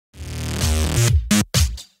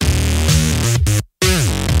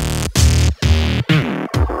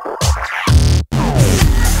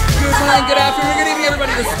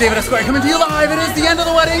David Esquire coming to you live. It is the end of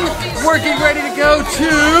the wedding. We're getting ready to go to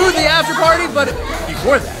the after party, but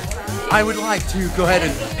before that, I would like to go ahead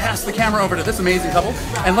and pass the camera over to this amazing couple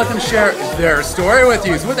and let them share their story with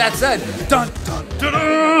you. So with that said, dun dun dun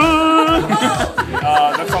dun!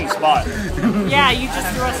 That's on the spot. Yeah, you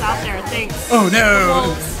just threw us out there. Thanks. Oh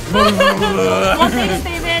no! Well, thanks,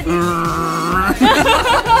 David.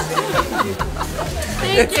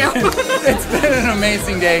 Thank you. It's been an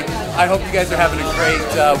amazing day. I hope you guys are having a great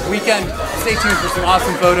weekend. Stay tuned for some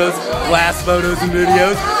awesome photos, last photos and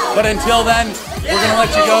videos. But until then, we're going to let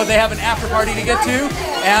you go. They have an after party to get to,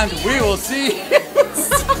 and we will see you.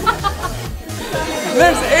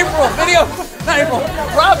 There's not April,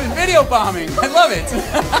 Robin video bombing. I love it.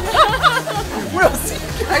 We'll see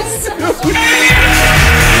you guys soon.